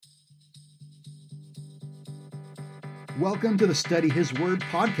Welcome to the Study His Word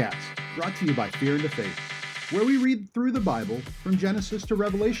podcast, brought to you by Fear and Faith, where we read through the Bible from Genesis to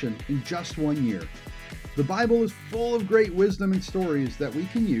Revelation in just 1 year. The Bible is full of great wisdom and stories that we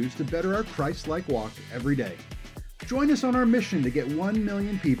can use to better our Christ-like walk every day. Join us on our mission to get 1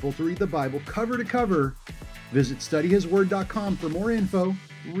 million people to read the Bible cover to cover. Visit studyhisword.com for more info,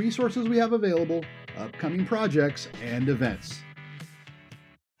 resources we have available, upcoming projects, and events.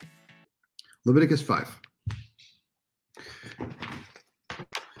 Leviticus 5.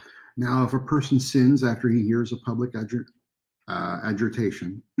 Now, if a person sins after he hears a public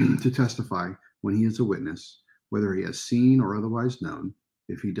adjuration to testify when he is a witness, whether he has seen or otherwise known,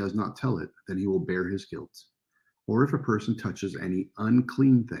 if he does not tell it, then he will bear his guilt. Or if a person touches any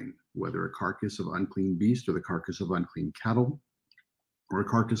unclean thing, whether a carcass of unclean beast or the carcass of unclean cattle, or a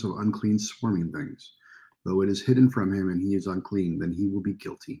carcass of unclean swarming things, though it is hidden from him and he is unclean, then he will be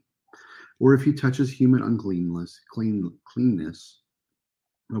guilty. Or if he touches human uncleanness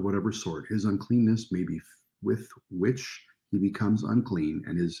of whatever sort, his uncleanness may be with which he becomes unclean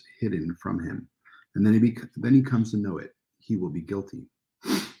and is hidden from him, and then he comes to know it, he will be guilty.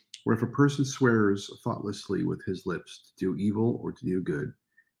 Or if a person swears thoughtlessly with his lips to do evil or to do good,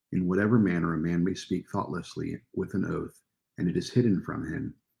 in whatever manner a man may speak thoughtlessly with an oath, and it is hidden from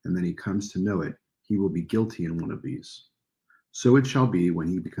him, and then he comes to know it, he will be guilty in one of these. So it shall be when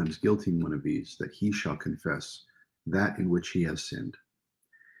he becomes guilty in one of these, that he shall confess that in which he has sinned.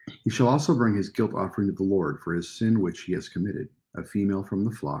 He shall also bring his guilt offering to the Lord for his sin which he has committed, a female from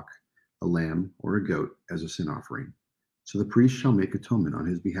the flock, a lamb or a goat as a sin offering. So the priest shall make atonement on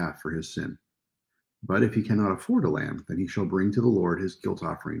his behalf for his sin. But if he cannot afford a lamb, then he shall bring to the Lord his guilt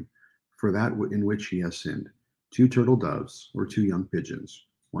offering for that in which he has sinned, 2 turtle doves or 2 young pigeons,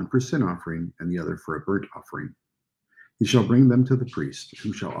 one for sin offering and the other for a burnt offering. He shall bring them to the priest,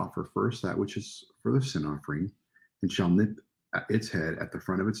 who shall offer first that which is for the sin offering, and shall nip its head at the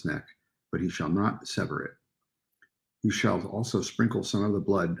front of its neck, but he shall not sever it. He shall also sprinkle some of the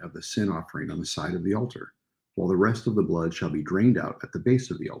blood of the sin offering on the side of the altar, while the rest of the blood shall be drained out at the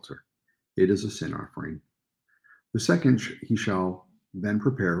base of the altar. It is a sin offering. The second he shall then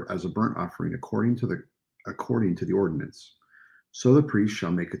prepare as a burnt offering according to the ordinance. So the priest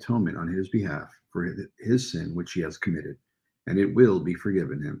shall make atonement on his behalf for his sin which he has committed, and it will be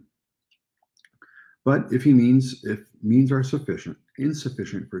forgiven him. But if means are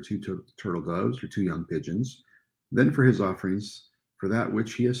insufficient for 2 turtle doves or 2 young pigeons, then for his offerings, for that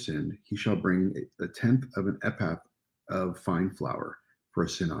which he has sinned, he shall bring 1/10 of an ephah of fine flour for a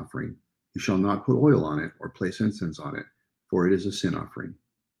sin offering. He shall not put oil on it or place incense on it, for it is a sin offering.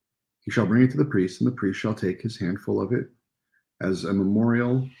 He shall bring it to the priest, and the priest shall take his handful of it as a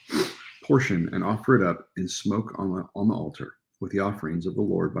memorial portion and offer it up in smoke on the altar with the offerings of the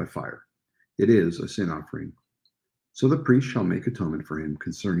Lord by fire. It is a sin offering. So the priest shall make atonement for him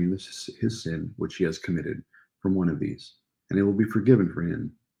concerning his sin which he has committed from one of these, and it will be forgiven for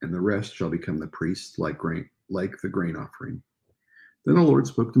him, and the rest shall become the priest's like the grain offering. Then the Lord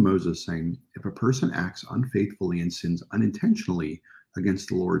spoke to Moses, saying, if a person acts unfaithfully and sins unintentionally against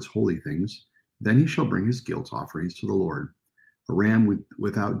the Lord's holy things, then he shall bring his guilt offerings to the Lord, a ram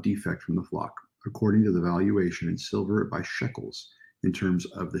without defect from the flock, according to the valuation in silver by shekels, in terms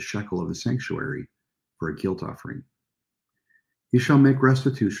of the shekel of the sanctuary, for a guilt offering. He shall make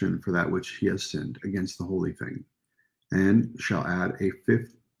restitution for that which he has sinned against the holy thing, and shall add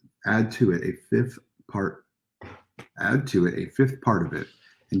to it a fifth part of it,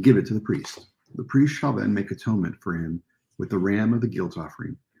 and give it to the priest. The priest shall then make atonement for him with the ram of the guilt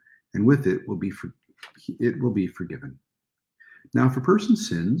offering, and with it will be forgiven. Now, if a person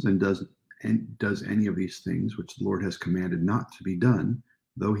sins and does any of these things which the Lord has commanded not to be done,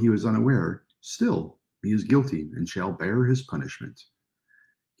 though he was unaware, still he is guilty and shall bear his punishment.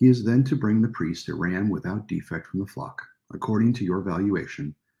 He is then to bring the priest a ram without defect from the flock, according to your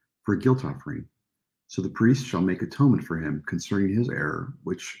valuation, for a guilt offering. So the priest shall make atonement for him concerning his error,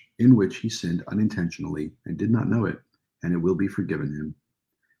 in which he sinned unintentionally and did not know it, and it will be forgiven him.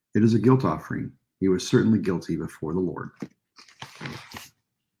 It is a guilt offering. He was certainly guilty before the Lord.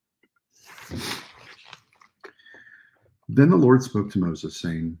 Then the Lord spoke to Moses,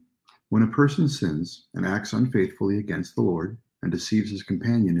 saying, when a person sins and acts unfaithfully against the Lord and deceives his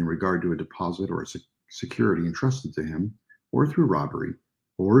companion in regard to a deposit or a security entrusted to him, or through robbery,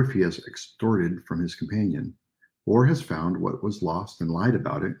 or if he has extorted from his companion, or has found what was lost and lied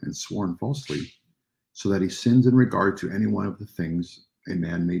about it and sworn falsely, so that he sins in regard to any one of the things a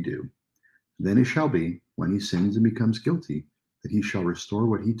man may do, then it shall be, when he sins and becomes guilty, that he shall restore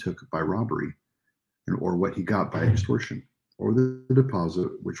what he took by robbery, or what he got by extortion, or the deposit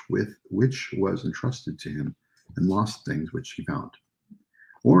which was entrusted to him, and lost things which he found,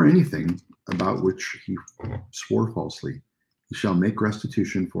 or anything about which he swore falsely. He shall make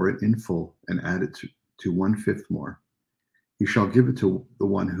restitution for it in full and add it to 1/5 more. He shall give it to the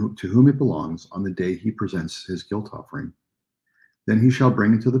one to whom it belongs on the day he presents his guilt offering. Then he shall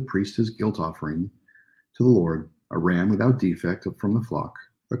bring to the priest his guilt offering to the Lord, a ram without defect from the flock,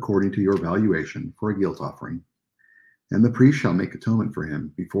 according to your valuation for a guilt offering. And the priest shall make atonement for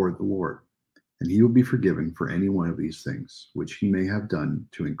him before the Lord, and he will be forgiven for any one of these things, which he may have done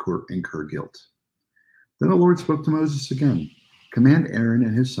to incur guilt. Then the Lord spoke to Moses again, command Aaron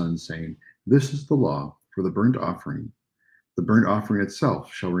and his sons, saying, this is the law for the burnt offering. The burnt offering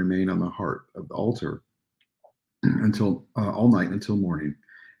itself shall remain on the heart of the altar until all night until morning,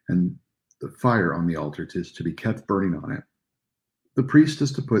 and the fire on the altar is to be kept burning on it. The priest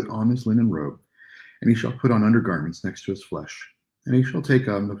is to put on his linen robe, and he shall put on undergarments next to his flesh, and he shall take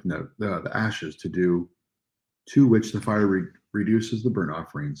on the ashes to which the fire reduces the burnt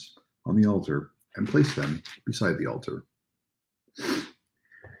offerings on the altar, and place them beside the altar.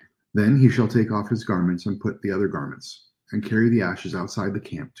 Then he shall take off his garments and put the other garments, and carry the ashes outside the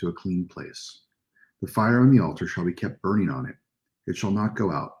camp to a clean place. The fire on the altar shall be kept burning on it. It shall not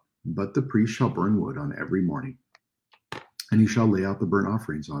go out, but the priest shall burn wood on every morning. And he shall lay out the burnt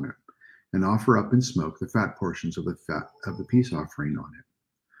offerings on it, and offer up in smoke the fat portions of the fat of the peace offering on it.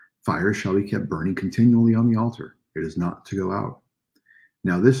 Fire shall be kept burning continually on the altar. It is not to go out.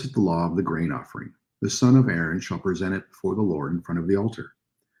 Now this is the law of the grain offering. The son of Aaron shall present it before the Lord in front of the altar.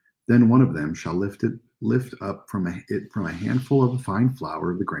 Then one of them shall lift up from a handful of the fine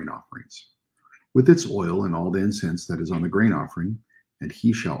flour of the grain offerings, with its oil and all the incense that is on the grain offering, and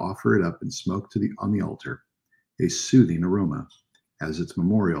he shall offer it up in smoke on the altar, a soothing aroma, as its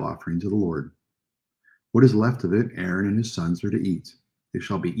memorial offering to the Lord. What is left of it, Aaron and his sons are to eat. They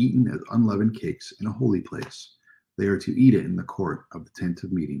shall be eaten as unleavened cakes in a holy place. They are to eat it in the court of the tent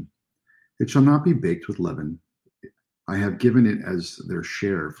of meeting. It shall not be baked with leaven. I have given it as their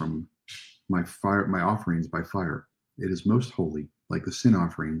share from my offerings by fire. It is most holy, like the sin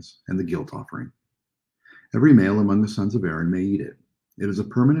offerings and the guilt offering. Every male among the sons of Aaron may eat it. It is a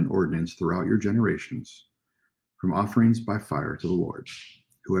permanent ordinance throughout your generations, from offerings by fire to the Lord.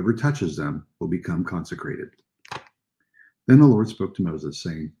 Whoever touches them will become consecrated. Then the Lord spoke to Moses,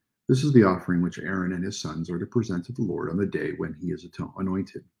 saying, this is the offering which Aaron and his sons are to present to the Lord on the day when he is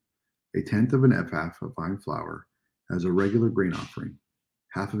anointed. A tenth of an ephah of fine flour as a regular grain offering,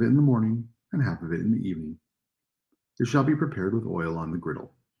 half of it in the morning and half of it in the evening. It shall be prepared with oil on the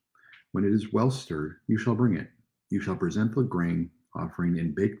griddle. When it is well stirred, you shall bring it. You shall present the grain offering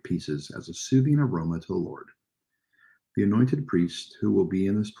in baked pieces as a soothing aroma to the Lord. The anointed priest who will be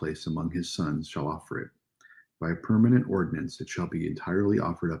in this place among his sons shall offer it. By a permanent ordinance, it shall be entirely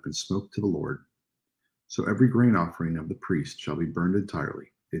offered up in smoke to the Lord. So every grain offering of the priest shall be burned entirely.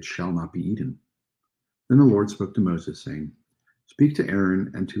 It shall not be eaten. Then the Lord spoke to Moses, saying, speak to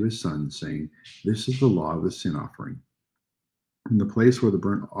Aaron and to his sons, saying, this is the law of the sin offering. In the place where the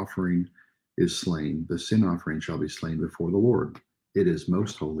burnt offering is slain, the sin offering shall be slain before the Lord. It is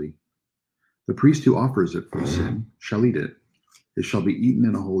most holy. The priest who offers it for sin shall eat it. It shall be eaten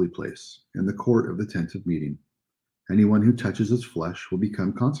in a holy place, in the court of the tent of meeting. Anyone who touches its flesh will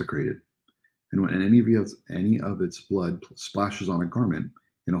become consecrated. And when any of its blood splashes on a garment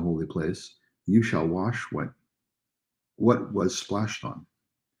in a holy place, you shall wash what was splashed on.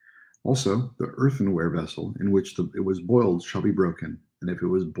 Also, the earthenware vessel in which it was boiled shall be broken, and if it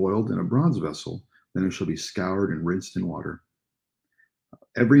was boiled in a bronze vessel, then it shall be scoured and rinsed in water.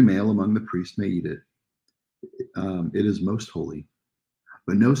 Every male among the priests may eat it. It is most holy.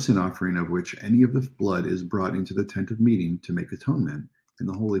 But no sin offering of which any of the blood is brought into the tent of meeting to make atonement in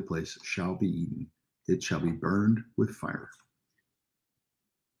the holy place shall be eaten. It shall be burned with fire.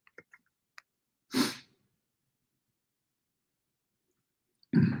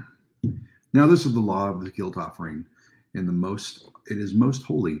 Now this is the law of the guilt offering. It is most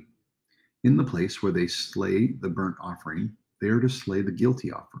holy. In the place where they slay the burnt offering, they are to slay the guilt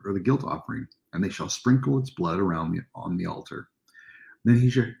offering, and they shall sprinkle its blood on the altar. Then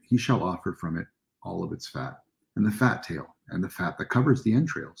he shall offer from it all of its fat, and the fat tail, and the fat that covers the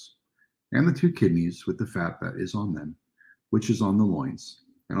entrails, and the 2 kidneys with the fat that is on them, which is on the loins,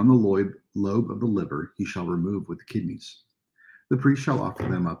 and on the lobe of the liver he shall remove with the kidneys. The priest shall offer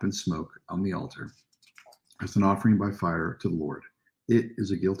them up in smoke on the altar, as an offering by fire to the Lord. It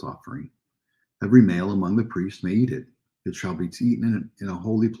is a guilt offering. Every male among the priests may eat it. It shall be eaten in a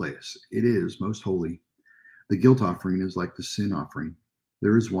holy place. It is most holy. The guilt offering is like the sin offering.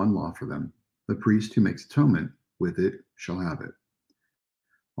 There is one law for them. The priest who makes atonement with it shall have it.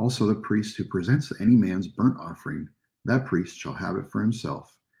 Also, the priest who presents any man's burnt offering, that priest shall have it for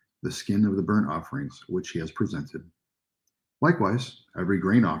himself, the skin of the burnt offerings which he has presented. Likewise, every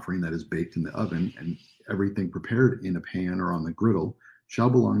grain offering that is baked in the oven and everything prepared in a pan or on the griddle shall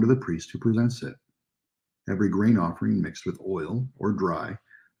belong to the priest who presents it. Every grain offering mixed with oil or dry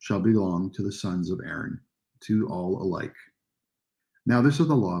shall belong to the sons of Aaron, to all alike. Now this is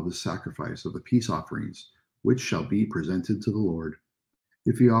the law of the sacrifice of the peace offerings, which shall be presented to the Lord.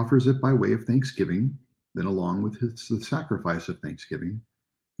 If he offers it by way of thanksgiving, then along with the sacrifice of thanksgiving,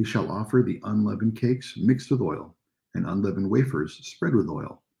 he shall offer the unleavened cakes mixed with oil, and unleavened wafers spread with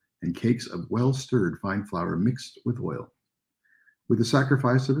oil, and cakes of well-stirred fine flour mixed with oil. With the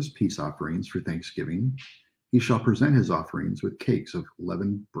sacrifice of his peace offerings for thanksgiving, he shall present his offerings with cakes of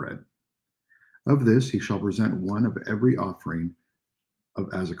leavened bread. Of this he shall present one of every offering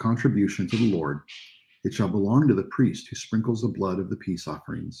as a contribution to the Lord. It shall belong to the priest who sprinkles the blood of the peace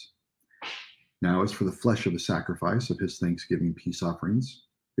offerings. Now as for the flesh of the sacrifice of his thanksgiving peace offerings,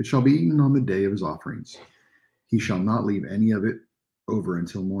 it shall be eaten on the day of his offerings. He shall not leave any of it over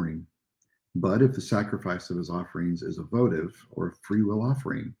until morning. But if the sacrifice of his offerings is a votive or a free will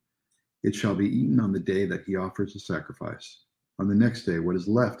offering, it shall be eaten on the day that he offers the sacrifice. On the next day, what is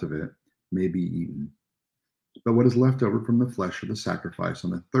left of it may be eaten. But what is left over from the flesh of the sacrifice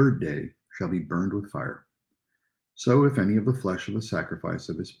on the third day shall be burned with fire. So if any of the flesh of the sacrifice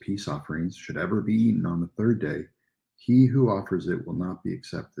of his peace offerings should ever be eaten on the third day, he who offers it will not be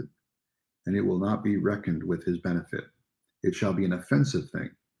accepted, and it will not be reckoned with his benefit. It shall be an offensive thing,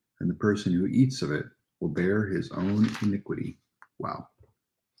 and the person who eats of it will bear his own iniquity. Wow.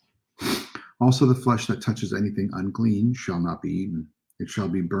 Also, the flesh that touches anything unclean shall not be eaten. It shall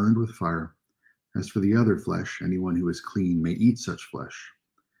be burned with fire. As for the other flesh, anyone who is clean may eat such flesh.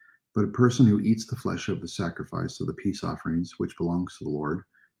 But a person who eats the flesh of the sacrifice of the peace offerings, which belongs to the Lord,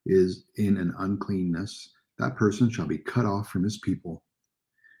 is in an uncleanness. That person shall be cut off from his people.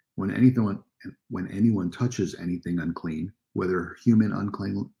 When anyone touches anything unclean, whether human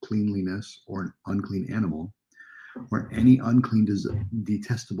uncleanliness or an unclean animal, or any unclean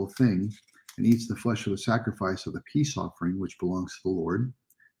detestable thing, and eats the flesh of the sacrifice of the peace offering which belongs to the Lord,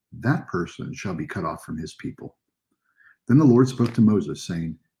 that person shall be cut off from his people. Then the Lord spoke to Moses,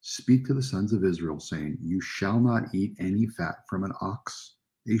 saying, Speak to the sons of Israel, saying, You shall not eat any fat from an ox,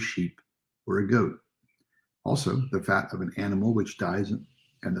 a sheep, or a goat. Also, the fat of an animal which dies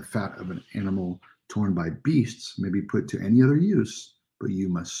and the fat of an animal torn by beasts may be put to any other use, but you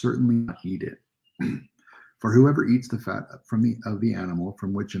must certainly not eat it. For whoever eats the fat of the animal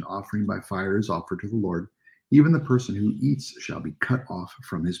from which an offering by fire is offered to the Lord, even the person who eats shall be cut off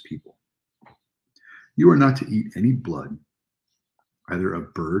from his people. You are not to eat any blood, either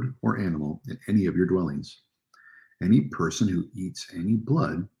of bird or animal, in any of your dwellings. Any person who eats any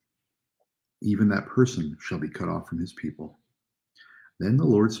blood, even that person shall be cut off from his people. Then the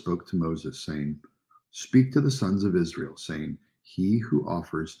Lord spoke to Moses, saying, Speak to the sons of Israel, saying, He who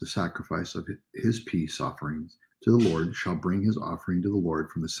offers the sacrifice of his peace offerings to the Lord shall bring his offering to the Lord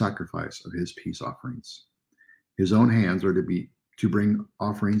from the sacrifice of his peace offerings. His own hands are to bring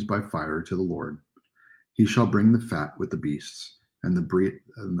offerings by fire to the Lord. He shall bring the fat with the beasts, and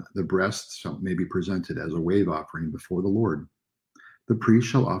the breasts may be presented as a wave offering before the Lord. The priest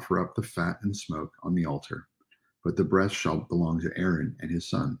shall offer up the fat and smoke on the altar, but the breast shall belong to Aaron and his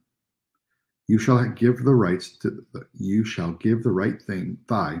son. You shall give the right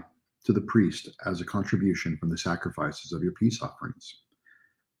thigh to the priest as a contribution from the sacrifices of your peace offerings.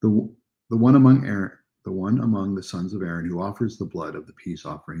 The one among the sons of Aaron who offers the blood of the peace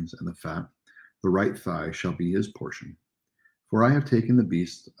offerings and the fat, the right thigh shall be his portion. For I have taken the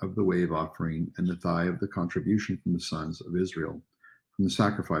beast of the wave offering and the thigh of the contribution from the sons of Israel, from the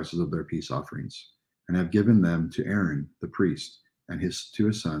sacrifices of their peace offerings, and have given them to Aaron the priest and to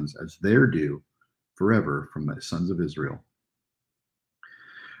his sons as their due forever from the sons of Israel.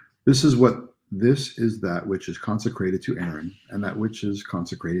 This is that which is consecrated to Aaron, and that which is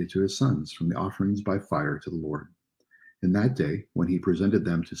consecrated to his sons from the offerings by fire to the Lord, in that day when he presented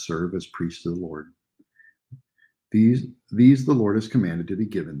them to serve as priests to the Lord. These the Lord has commanded to be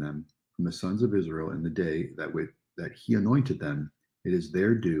given them from the sons of Israel in the day that he anointed them. It is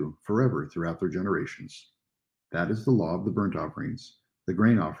their due forever throughout their generations. That is the law of the burnt offerings, the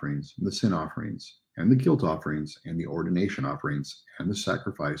grain offerings, the sin offerings, and the guilt offerings, and the ordination offerings, and the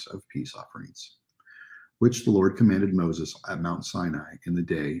sacrifice of peace offerings, which the Lord commanded Moses at Mount Sinai in the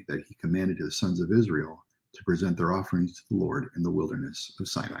day that he commanded to the sons of Israel to present their offerings to the Lord in the wilderness of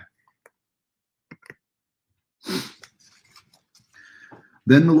Sinai.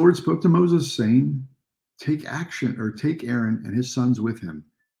 Then the Lord spoke to Moses, saying, Take Aaron and his sons with him,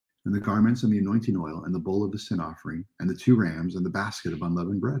 and the garments and the anointing oil and the bowl of the sin offering and the 2 rams and the basket of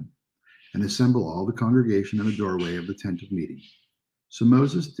unleavened bread, and assemble all the congregation in the doorway of the tent of meeting. So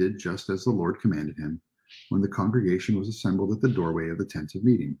Moses did just as the Lord commanded him when the congregation was assembled at the doorway of the tent of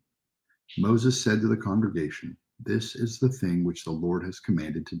meeting. Moses said to the congregation, "This is the thing which the Lord has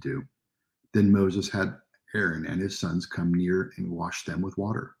commanded to do." Then Moses had Aaron and his sons come near and wash them with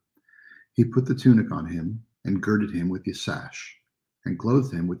water. He put the tunic on him and girded him with the sash, and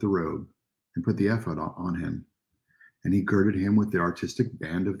clothed him with the robe, and put the ephod on him. And he girded him with the artistic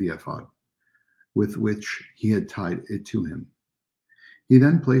band of the ephod, with which he had tied it to him. He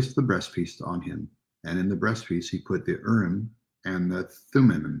then placed the breastpiece on him, and in the breastpiece he put the Urim and the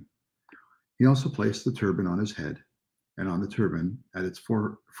Thummim. He also placed the turban on his head, and on the turban at its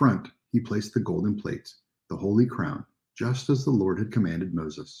front he placed the golden plate, the holy crown, just as the Lord had commanded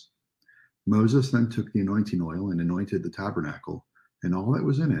Moses. Moses then took the anointing oil and anointed the tabernacle and all that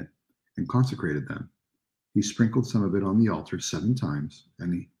was in it, and consecrated them. He sprinkled some of it on the altar 7 times,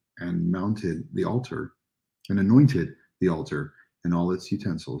 and mounted the altar, and anointed the altar and all its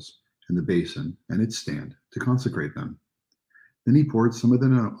utensils, and the basin and its stand, to consecrate them. Then he poured some of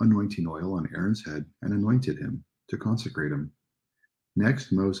the anointing oil on Aaron's head and anointed him to consecrate him.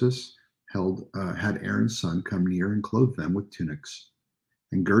 Next, Moses had Aaron's son come near and clothed them with tunics,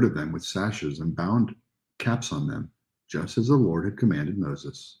 and girded them with sashes and bound caps on them, just as the Lord had commanded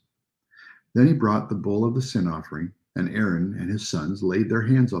Moses. Then he brought the bull of the sin offering, and Aaron and his sons laid their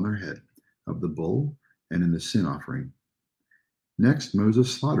hands on their head of the bull and in the sin offering. Next,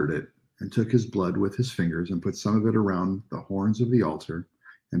 Moses slaughtered it, and took his blood with his fingers and put some of it around the horns of the altar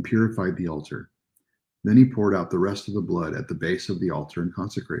and purified the altar. Then he poured out the rest of the blood at the base of the altar and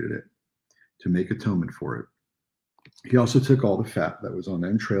consecrated it to make atonement for it. He also took all the fat that was on the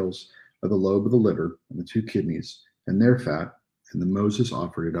entrails of the lobe of the liver and the 2 kidneys and their fat, and then Moses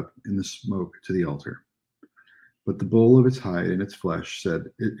offered it up in the smoke to the altar. But the bull of its hide and its flesh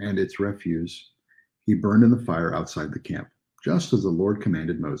and its refuse he burned in the fire outside the camp, just as the Lord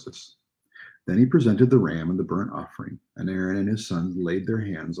commanded Moses. Then he presented the ram and the burnt offering, and Aaron and his sons laid their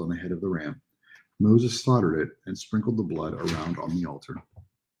hands on the head of the ram. Moses slaughtered it and sprinkled the blood around on the altar.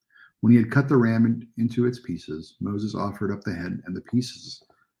 When he had cut the ram into its pieces, Moses offered up the head and the pieces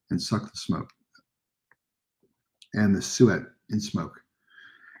and sucked the smoke and the suet in smoke.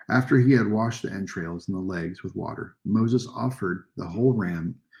 After he had washed the entrails and the legs with water, Moses offered the whole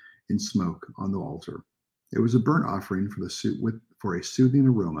ram in smoke on the altar. It was a burnt offering for a soothing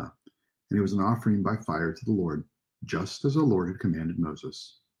aroma, and it was an offering by fire to the Lord, just as the Lord had commanded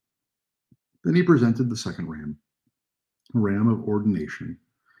Moses. Then he presented the second ram, a ram of ordination,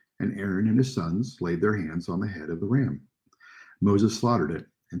 and Aaron and his sons laid their hands on the head of the ram. Moses slaughtered it,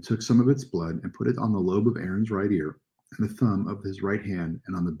 and took some of its blood and put it on the lobe of Aaron's right ear, and the thumb of his right hand,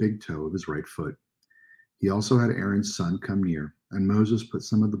 and on the big toe of his right foot. He also had Aaron's son come near, and Moses put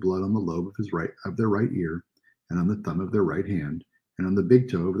some of the blood on the lobe of their right ear, and on the thumb of their right hand, and on the big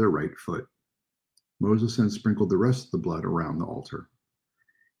toe of their right foot. Moses then sprinkled the rest of the blood around the altar.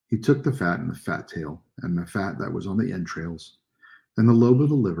 He took the fat and the fat tail, and the fat that was on the entrails, and the lobe of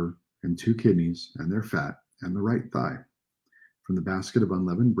the liver, and 2 kidneys, and their fat, and the right thigh. From the basket of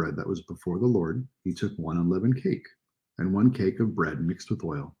unleavened bread that was before the Lord, he took 1 unleavened cake, and 1 cake of bread mixed with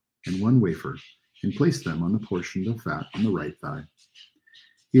oil, and 1 wafer, and placed them on the portion of fat on the right thigh.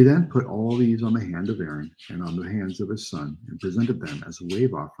 He then put all these on the hand of Aaron and on the hands of his son, and presented them as a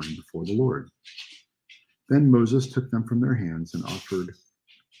wave offering before the Lord. Then Moses took them from their hands and offered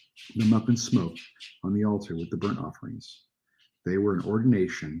them up in smoke on the altar with the burnt offerings. They were an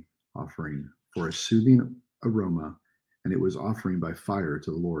ordination offering for a soothing aroma, and it was offering by fire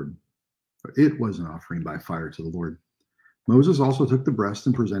to the Lord. It was an offering by fire to the Lord. Moses also took the breast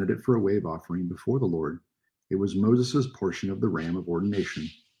and presented it for a wave offering before the Lord. It was Moses' portion of the ram of ordination,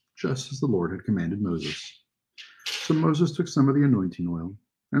 just as the Lord had commanded Moses. So Moses took some of the anointing oil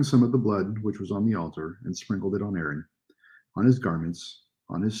and some of the blood which was on the altar, and sprinkled it on Aaron, on his garments,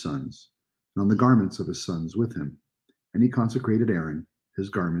 on his sons, and on the garments of his sons with him. And he consecrated Aaron, his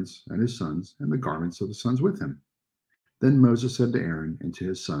garments, and his sons, and the garments of the sons with him. Then Moses said to Aaron and to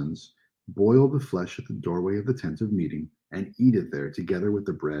his sons, "Boil the flesh at the doorway of the tent of meeting, and eat it there together with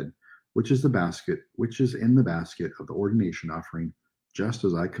the bread, which is in the basket of the ordination offering, just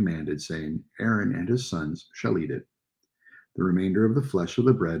as I commanded, saying, Aaron and his sons shall eat it. The remainder of the flesh of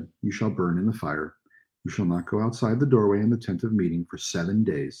the bread you shall burn in the fire. You shall not go outside the doorway in the tent of meeting for 7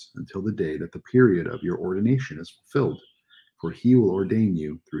 days, until the day that the period of your ordination is fulfilled, for he will ordain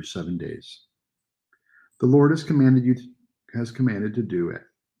you through 7 days. The Lord has commanded to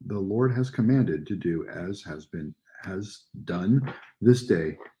do as has has done this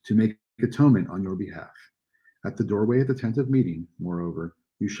day to make atonement on your behalf. At the doorway of the tent of meeting, moreover,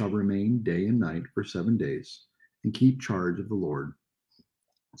 you shall remain day and night for 7 days, and keep charge of the Lord,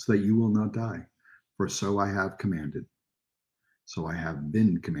 so that you will not die. For so I have commanded. So I have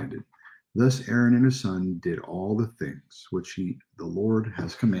been commanded. Thus Aaron and his son did all the things which the Lord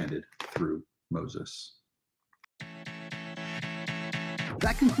has commanded through Moses.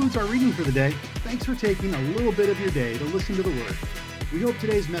 That concludes our reading for the day. Thanks for taking a little bit of your day to listen to the Word. We hope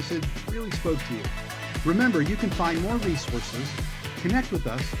today's message really spoke to you. Remember, you can find more resources, connect with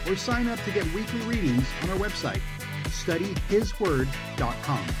us, or sign up to get weekly readings on our website,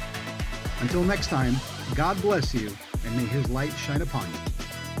 studyhisword.com. Until next time, God bless you, and may His light shine upon you.